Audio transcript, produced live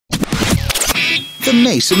The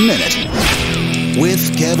Mason Minute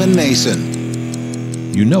with Kevin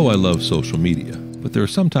Mason. You know I love social media, but there are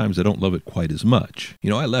some times I don't love it quite as much.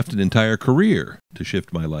 I left an entire career to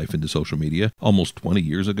shift my life into social media almost 20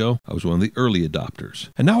 years ago. I was one of the early adopters.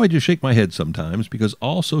 And now I just shake my head sometimes because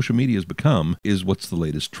all social media has become is what's the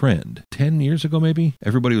latest trend. 10 years ago maybe,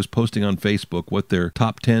 everybody was posting on Facebook what their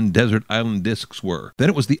top 10 desert island discs were. Then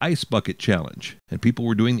it was the Ice Bucket Challenge. And people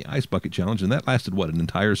were doing the Ice Bucket Challenge, and that lasted, an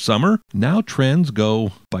entire summer? Now trends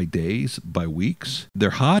go by days, by weeks.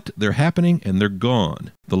 They're hot, they're happening, and they're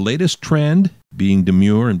gone. The latest trend, being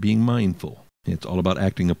demure and being mindful. It's all about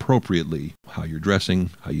acting appropriately, how you're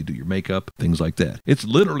dressing, how you do your makeup, things like that. It's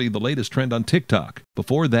literally the latest trend on TikTok.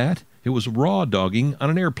 Before that, it was raw dogging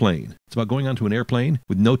on an airplane. It's about going onto an airplane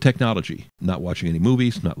with no technology, not watching any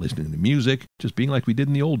movies, not listening to music, just being like we did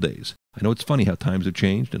in the old days. I know it's funny how times have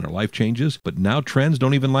changed and our life changes, but now trends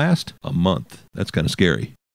don't even last a month. That's kind of scary.